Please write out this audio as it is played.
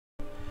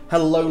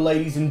Hello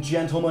ladies and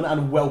gentlemen,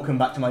 and welcome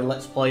back to my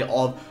Let's Play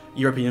of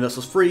Europa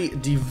Universalis 3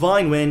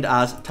 Divine Wind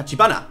as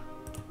Tachibana.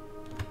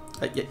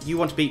 You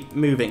want to be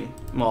moving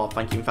more,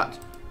 thank you. In fact,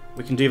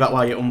 we can do that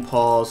while you're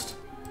unpaused.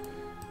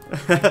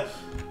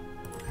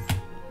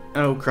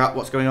 Oh crap,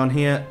 what's going on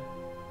here?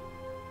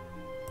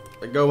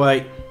 Go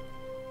away.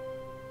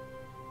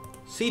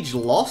 Siege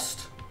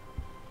lost?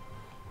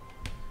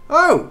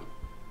 Oh!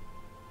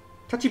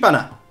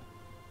 Tachibana.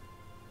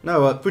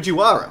 No,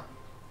 Fujiwara.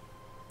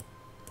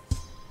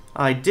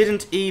 I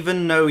didn't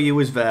even know you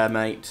was there,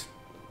 mate.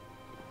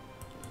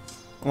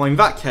 Well, in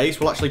that case,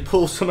 we'll actually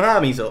pull some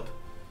armies up.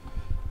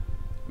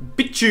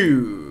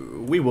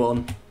 Bichu! We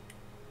won.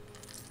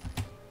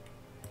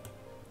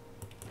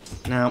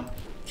 Now,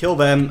 kill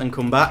them and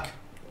come back.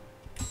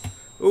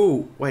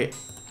 Ooh, wait.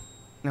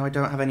 No, I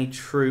don't have any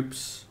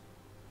troops.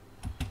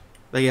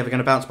 They're going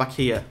to bounce back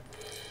here.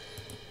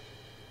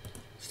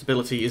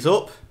 Stability is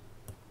up.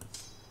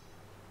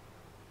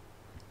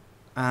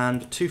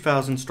 And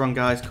 2,000 strong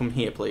guys, come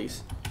here,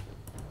 please.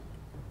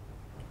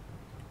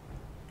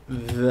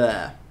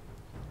 There.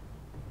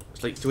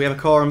 Do we have a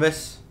core on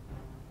this?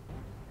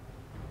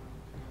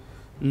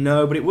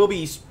 No, but it will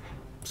be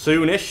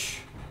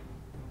soonish.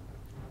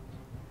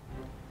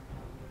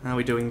 How are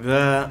we doing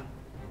there?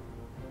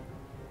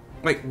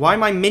 Wait, why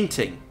am I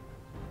minting?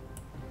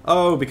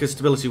 Oh, because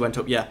stability went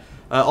up, yeah.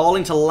 All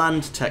into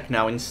land tech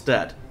now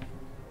instead.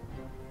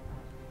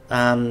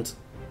 And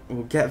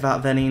we'll get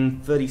that then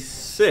in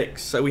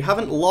 36. So we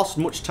haven't lost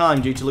much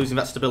time due to losing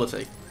that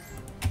stability.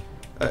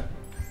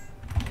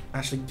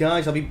 Actually,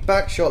 guys, I'll be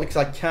back shortly because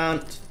I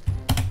can't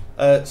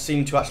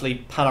seem to actually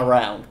pan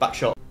around. Back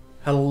short.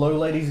 Hello,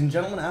 ladies and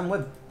gentlemen, and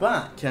we're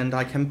back. And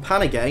I can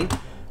pan again.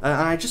 And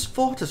I just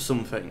thought of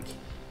something.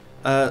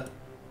 Let's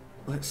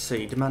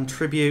see. Demand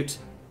tribute.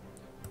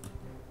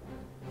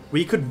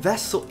 We could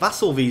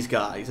vassal these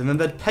guys, and then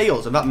they'd pay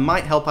us, and that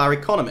might help our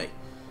economy.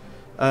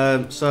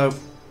 So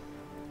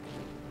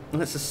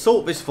let's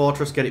assault this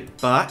fortress, get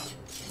it back.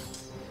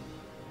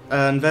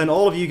 And then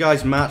all of you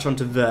guys march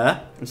onto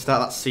there and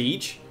start that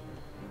siege.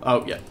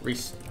 Oh, yeah.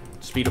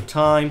 Speed up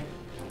time.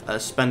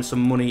 Spend some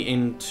money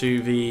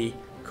into the...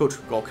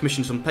 Or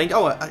commission some paint.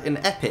 Oh, an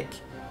epic.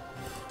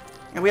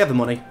 Yeah, we have the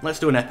money. Let's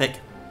do an epic.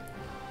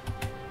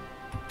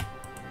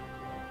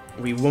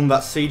 We won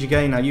that siege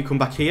again. Now you come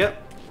back here.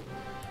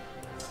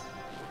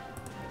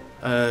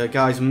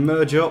 Guys,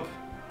 merge up.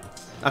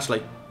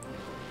 Actually...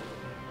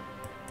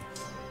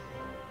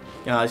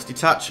 Guys,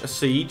 detach a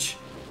siege,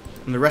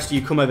 and the rest of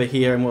you come over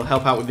here and we'll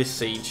help out with this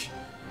siege.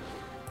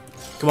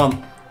 Come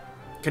on.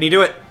 Can you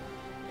do it?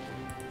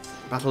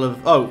 Battle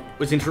of... Oh, it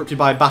was interrupted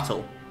by a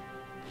battle.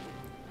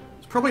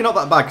 It's probably not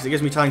that bad because it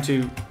gives me time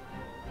to...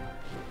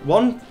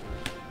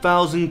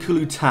 1,000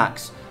 Kulu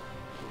tax.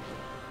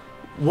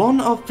 One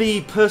of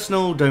the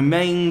personal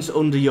domains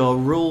under your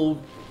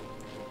rule...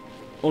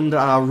 Under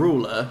our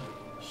ruler,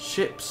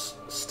 ships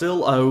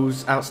still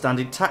owes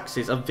outstanding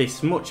taxes of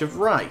this much of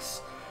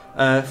rice.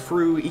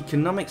 Through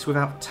economics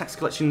without tax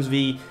collections,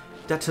 the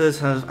debtors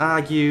have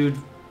argued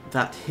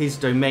that his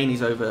domain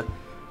is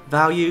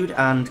overvalued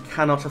and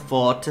cannot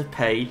afford to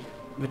pay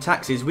the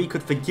taxes. We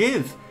could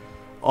forgive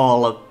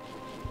all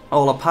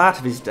a part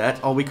of his debt,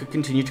 or we could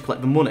continue to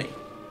collect the money.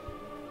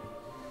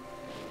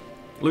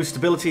 Lose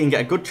stability and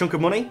get a good chunk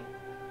of money?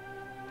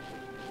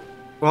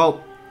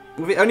 Well,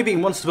 with it only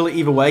being one stability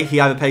either way, he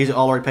either pays it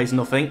all or he pays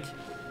nothing.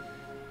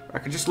 I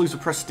could just lose the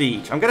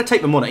prestige. I'm going to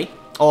take the money,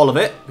 all of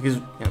it, because,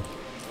 you know,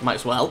 might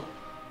as well.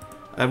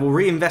 We'll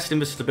reinvest in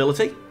the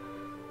stability.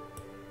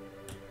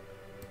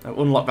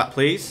 Unlock that,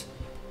 please.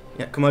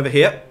 Yeah, come over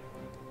here.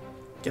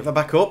 Get that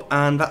back up.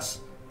 And that's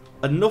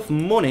enough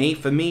money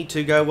for me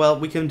to go, well,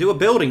 we can do a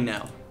building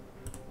now.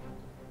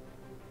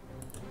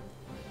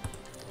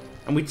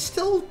 And we'd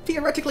still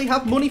theoretically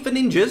have money for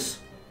ninjas.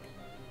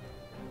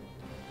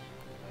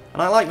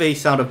 And I like the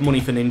sound of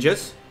money for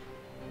ninjas.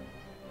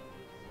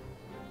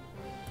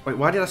 Wait,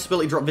 why did our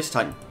stability drop this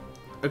time?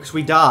 Because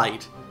we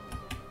died.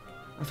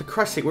 Oh, for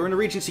Christ's sake, we're in a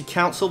Regency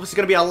Council. This is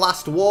going to be our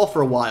last war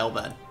for a while,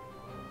 then.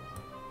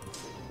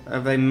 Are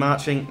they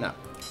marching? No.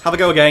 Have a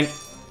go again.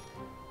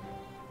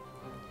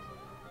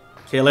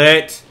 Kill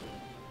it.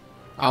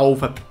 Oh,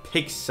 for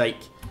pig's sake.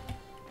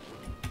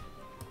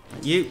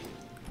 You,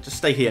 just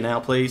stay here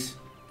now, please.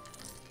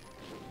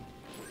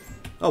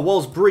 Oh,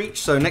 wall's breached,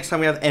 so next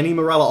time we have any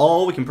morale at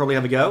all, we can probably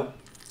have a go.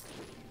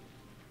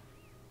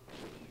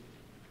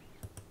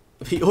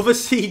 The other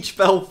siege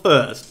fell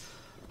first.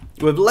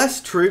 With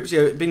less troops, you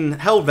know, been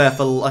held there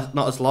for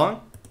not as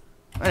long.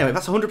 Anyway,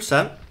 that's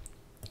 100%.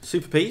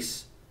 Super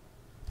peace.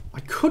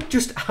 I could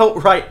just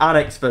outright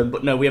annex them,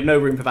 but no, we have no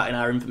room for that in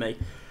our infamy.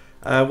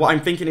 What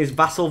I'm thinking is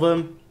vassal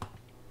them.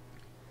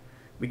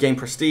 We gain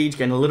prestige,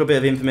 gain a little bit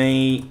of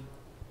infamy.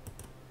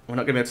 We're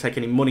not going to be able to take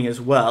any money as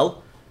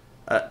well.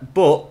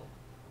 But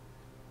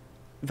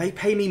they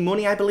pay me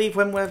money, I believe,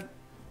 when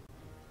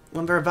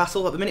they're a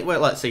vassal. At the minute,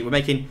 let's see, we're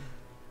making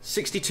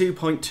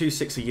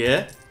 62.26 a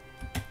year.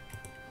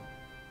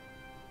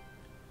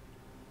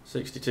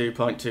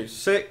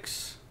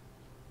 62.26.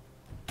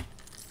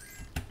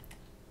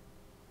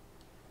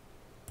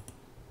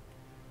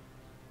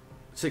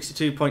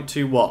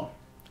 62.21.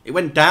 It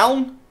went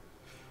down?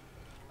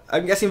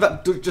 I'm guessing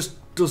that just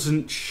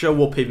doesn't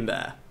show up in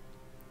there.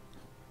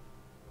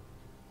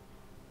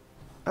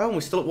 Oh, and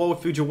we're still at war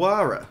with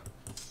Fujiwara.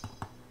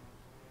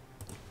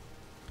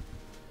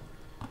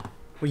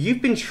 Well,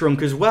 you've been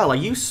shrunk as well. Are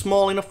you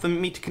small enough for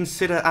me to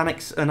consider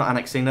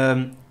vassalizing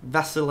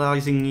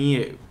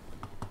you?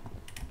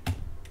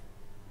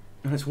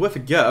 And it's worth a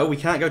go. We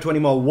can't go to any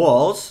more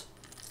wars.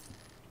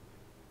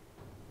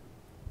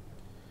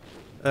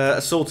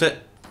 Assault it.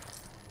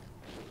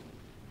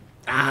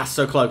 Ah,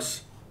 so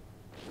close.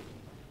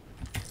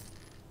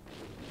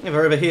 Yeah,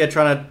 they're over here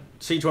trying to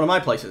siege one of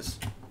my places.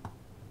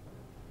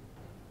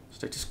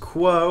 Status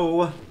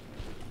quo.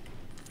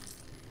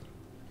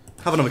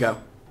 Have another go.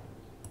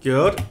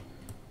 Good.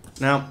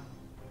 Now.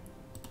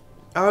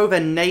 Oh, their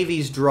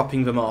navy's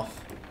dropping them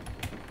off.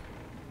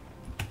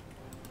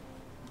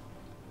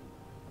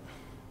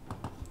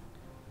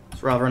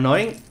 It's rather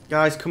annoying.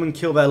 Guys, come and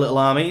kill their little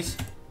armies.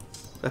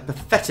 Their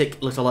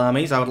pathetic little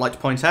armies, I would like to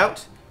point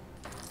out.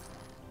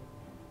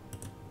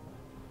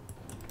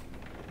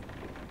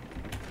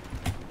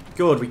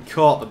 Good, we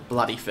caught the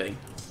bloody thing.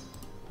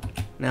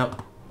 Now,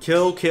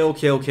 kill, kill,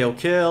 kill, kill,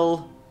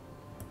 kill.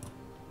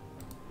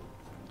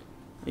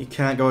 You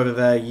can't go over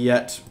there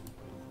yet.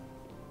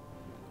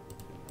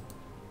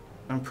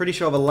 I'm pretty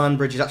sure the land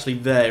bridge is actually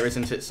there,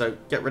 isn't it? So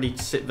get ready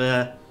to sit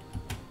there.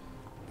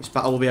 This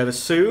battle will be over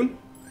soon.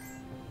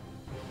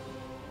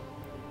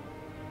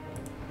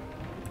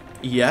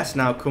 Yes,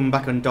 now come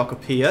back and dock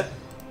up here.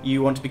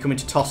 You want to be coming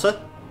to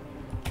Tosser.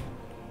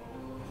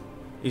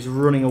 He's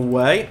running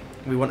away.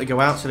 We want to go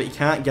out so that he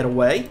can't get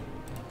away.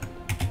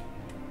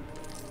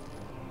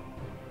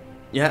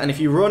 Yeah, and if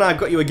you run, I've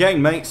got you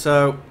again, mate,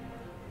 so...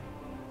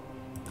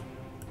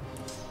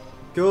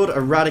 Good,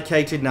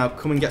 eradicated. Now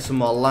come and get some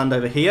more land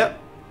over here.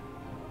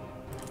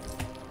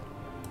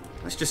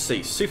 Let's just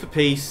see. Super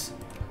peace.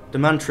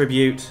 Demand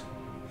tribute.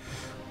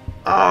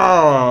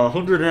 Ah,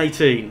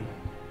 118.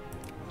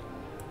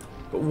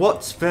 But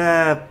what's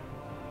their...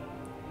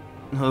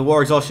 Oh, the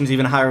war exhaustion's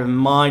even higher than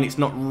mine. It's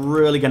not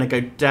really going to go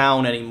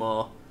down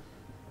anymore.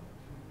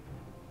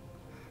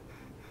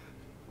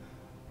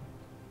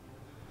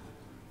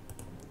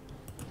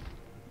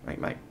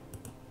 Mate.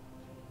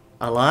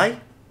 Ally?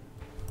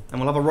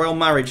 And we'll have a royal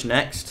marriage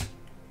next.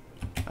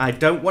 I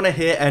don't want to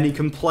hear any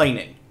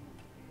complaining.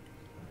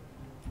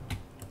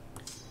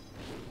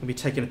 We'll be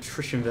taking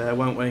attrition there,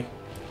 won't we?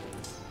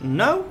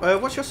 No?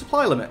 What's your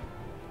supply limit?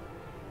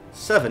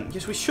 7.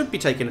 Yes, we should be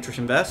taking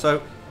attrition there,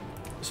 so...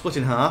 Split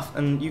in half,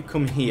 and you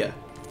come here.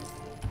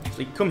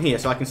 So you come here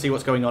so I can see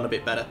what's going on a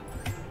bit better.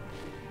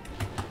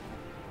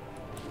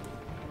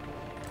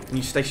 And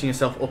you station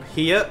yourself up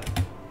here.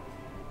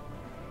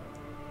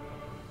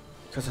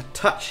 Because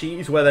Hitachi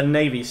is where the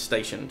navy's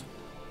stationed.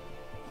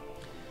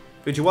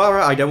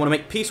 Fujiwara, I don't want to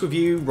make peace with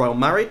you. Royal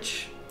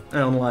marriage?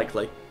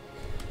 Unlikely.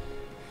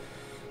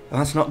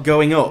 That's not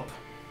going up.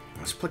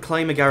 Let's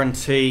proclaim a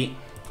guarantee.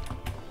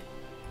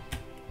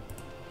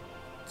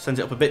 Sends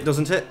it up a bit,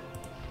 doesn't it?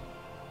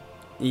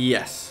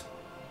 Yes.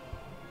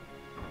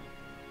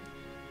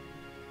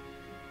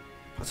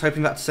 I was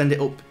hoping that'd send it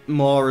up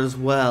more as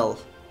well.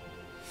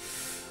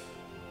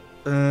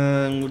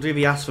 We'll do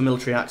the ask for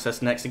military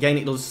access next. Again,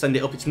 it'll send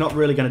it up. It's not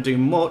really going to do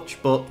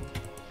much, but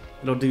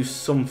it'll do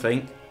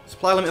something.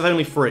 Supply limit of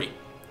only 3.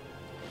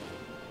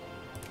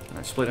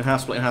 Right, split in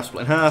half, split in half,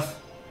 split in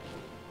half.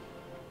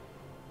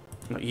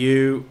 Not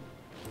you.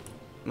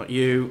 Not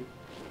you.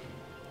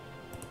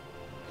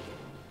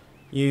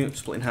 You.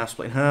 Split in half,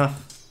 split in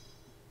half.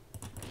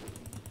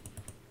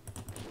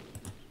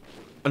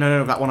 Oh,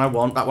 no, that one I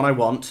want. That one I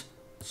want.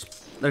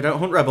 No, don't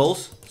hunt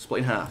rebels. Split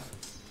in half.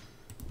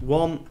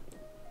 1.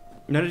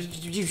 No,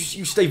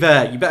 you stay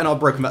there. You better not have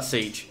broken that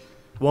siege.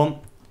 1.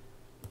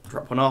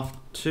 Drop one off.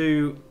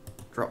 2.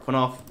 Drop one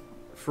off.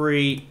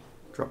 3.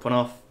 Drop one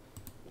off.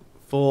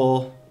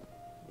 4.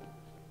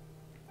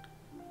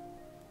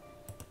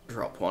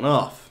 Drop one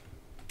off.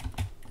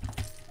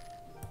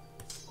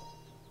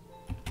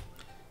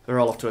 They're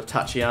all off to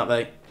Hitachi, aren't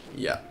they?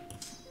 Yeah.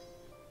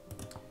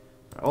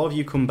 All of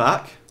you come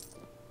back.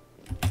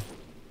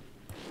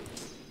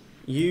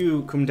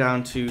 You come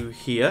down to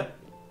here.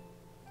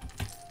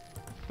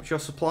 What's your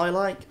supply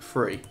like?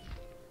 3.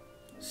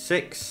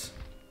 6.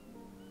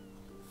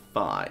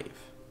 5.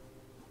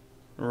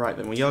 Right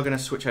then, we are going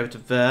to switch over to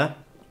there.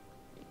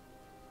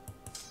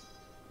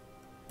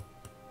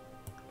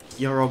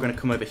 You're all going to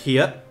come over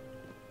here.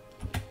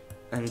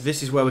 And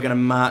this is where we're going to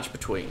march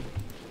between.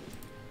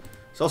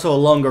 It's also a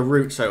longer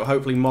route, so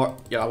hopefully more...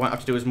 Yeah, I won't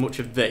have to do as much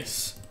of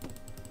this.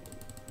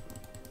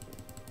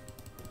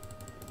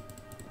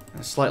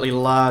 A slightly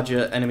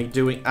larger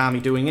army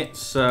doing it,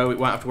 so we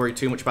won't have to worry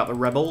too much about the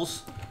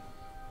rebels.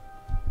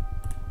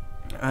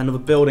 Another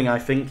building, I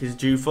think, is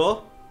due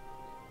for.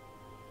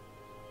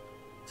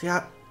 See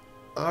how...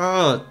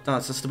 Oh, the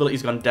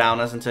stability's gone down,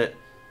 hasn't it?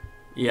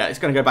 Yeah, it's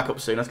going to go back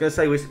up soon. I was going to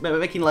say, we're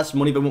making less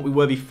money than what we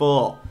were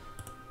before.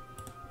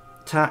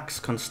 Tax,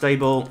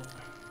 constable.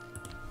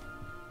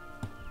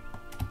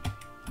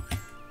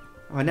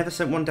 Oh, I never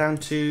sent one down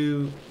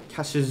to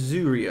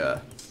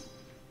Kasazuria.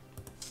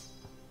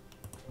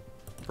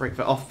 Break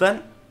that off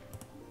then.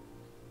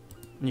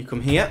 And you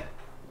come here.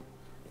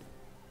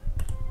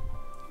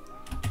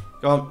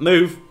 Go on,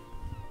 move.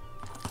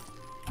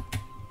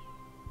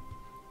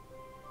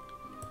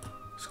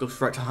 Let's go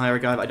straight to hire a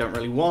guy that I don't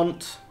really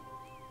want.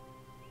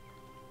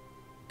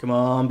 Come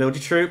on, build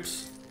your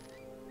troops.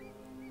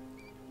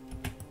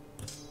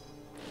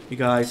 You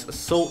guys,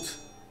 assault.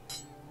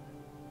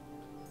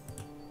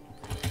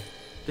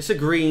 This is a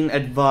green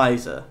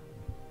advisor.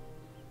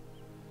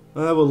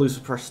 We'll lose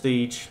the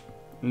prestige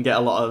and get a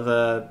lot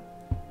of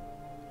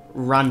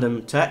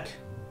random tech.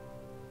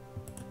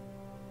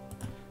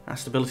 Our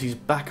stability's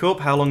back up.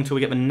 How long until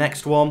we get the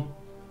next one?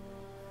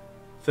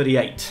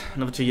 38.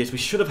 Another 2 years. We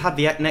should have had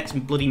the next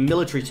bloody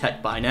military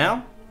tech by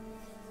now.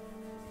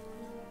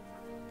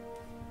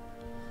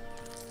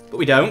 But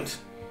we don't.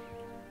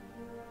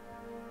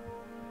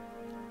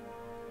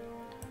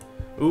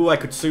 Ooh, I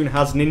could soon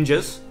has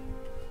ninjas.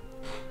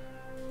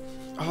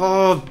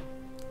 Oh.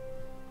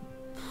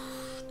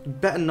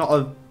 Better not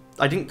have...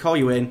 I didn't call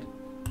you in.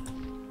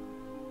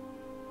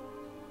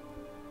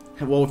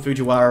 War with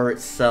Fujiwara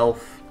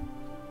itself.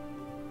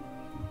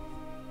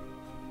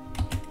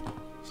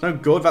 It's no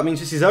good. That means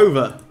this is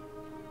over.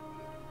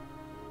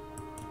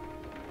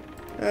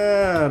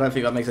 I don't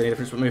think that makes any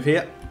difference. We'll move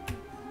here.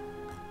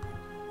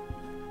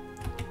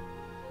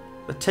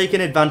 They're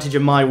taking advantage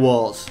of my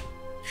wars.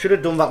 Should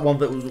have done that one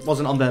that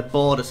wasn't on their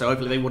border, so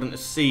hopefully they wouldn't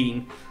have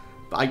seen.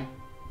 But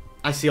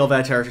I see all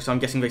their territory, so I'm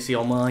guessing they see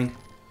all mine.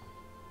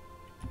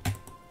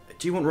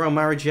 Do you want royal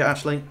marriage yet,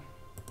 actually?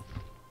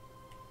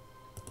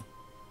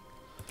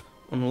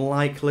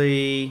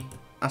 Unlikely.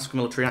 Ask for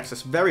military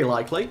access. Very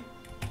likely.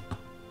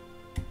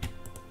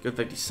 Good,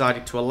 they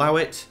decided to allow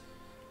it.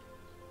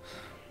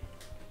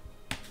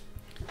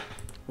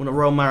 Want a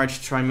royal marriage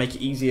to try and make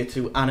it easier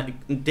to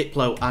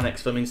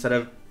diplo-annex them instead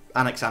of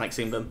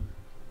annexing them.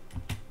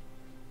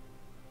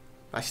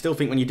 I still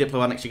think when you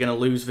diplo-annex, you're going to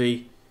lose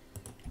the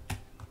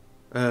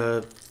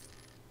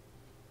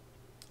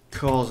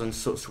cores and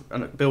such,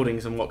 and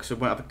buildings and what, because we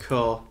won't have a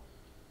core.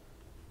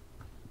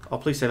 Oh,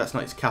 please say that's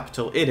not its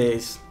capital. It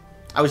is.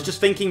 I was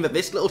just thinking that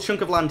this little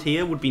chunk of land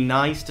here would be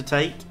nice to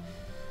take.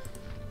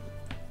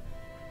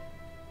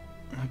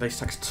 Base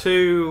tax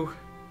 2.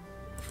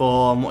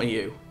 Form, what are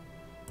you?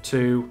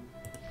 2.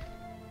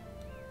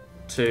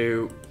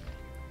 2.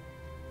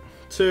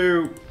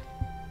 2.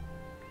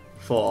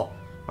 4.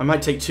 I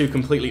might take 2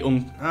 completely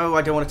Oh,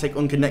 I don't want to take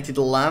unconnected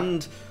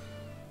land.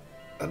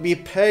 That'd be a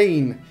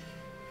pain.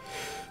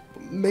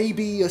 But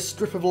maybe a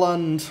strip of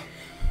land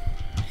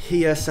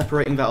here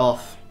separating that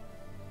off.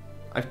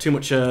 I have too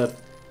much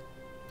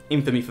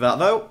infamy for that,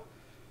 though.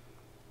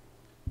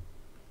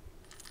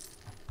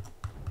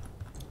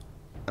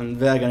 And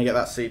they're going to get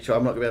that siege, so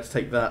I'm not going to be able to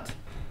take that.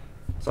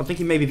 So I'm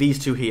thinking maybe these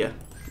two here.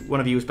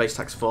 One of you is base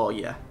tax 4,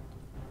 yeah.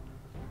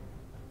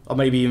 Or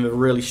maybe even a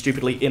really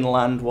stupidly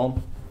inland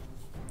one.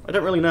 I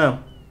don't really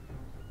know.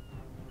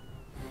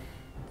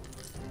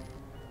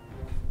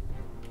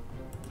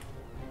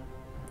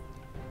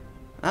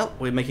 Well,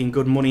 we're making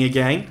good money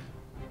again.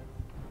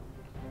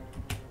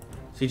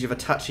 Siege of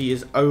Itachi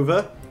is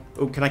over.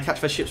 Oh, can I catch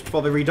their ships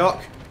before they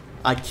redock?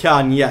 I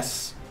can,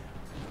 yes.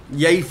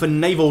 Yay for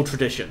naval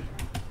tradition.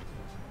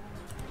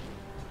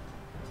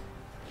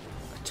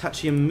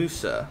 Itachi and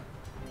Musa.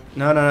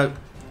 No, no, no.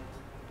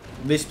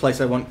 This place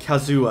I want,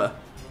 Kazuya.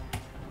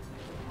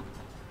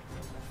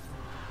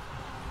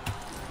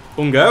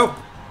 Bungo.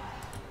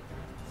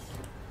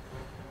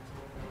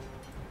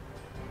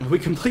 We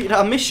completed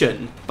our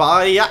mission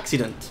by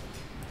accident.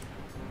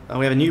 And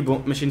we have a new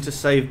mission to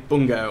save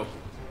Bungo.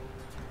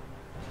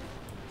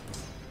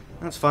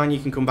 That's fine, you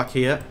can come back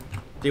here.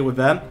 Deal with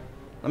them.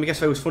 Let me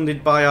guess, I was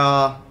funded by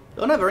our...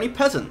 Oh no, there are any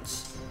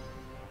peasants.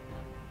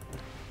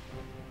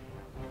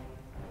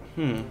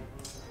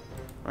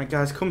 Right,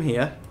 guys, come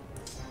here.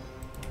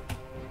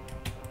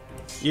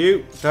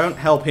 You, don't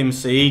help him,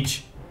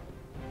 siege.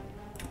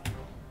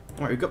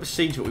 Right, we've got the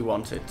siege that we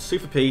wanted.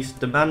 Super peace,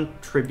 demand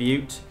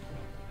tribute.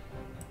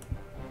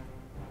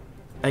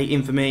 8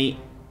 infamy.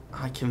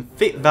 I can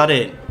fit that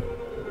in.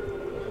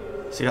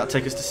 See, that'll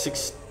take us to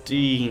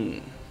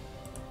 16.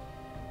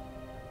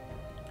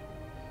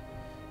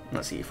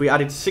 Let's see, if we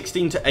added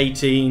 16 to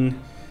 18,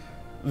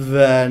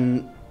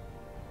 then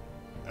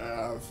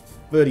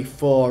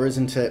 34,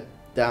 isn't it?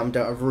 Damn,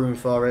 don't have room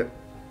for it.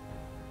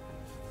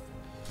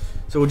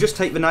 So we'll just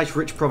take the nice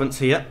rich province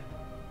here.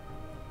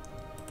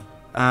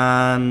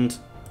 And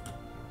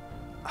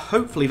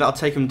hopefully that'll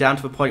take them down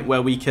to the point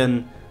where we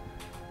can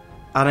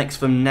annex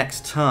them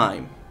next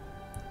time.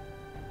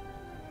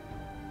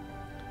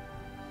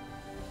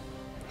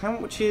 How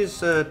much is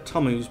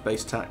Tomu's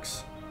base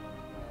tax?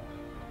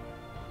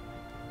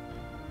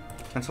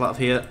 Cancel out of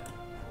here.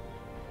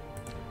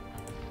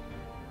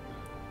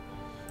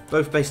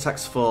 Both base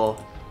tax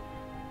 4.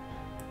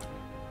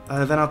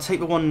 Then I'll take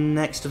the one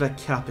next to their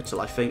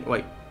capital, I think.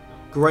 Wait.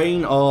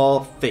 Grain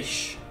or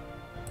fish?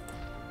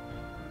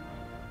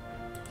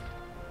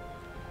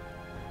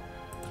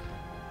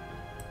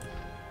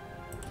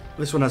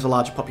 This one has a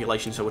larger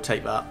population, so we'll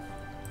take that.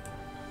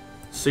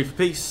 Super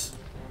peace.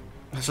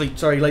 Actually,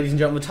 sorry, ladies and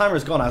gentlemen, the timer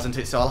has gone, hasn't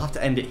it? So I'll have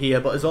to end it here.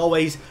 But as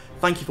always,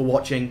 thank you for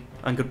watching,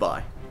 and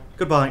goodbye.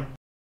 Goodbye.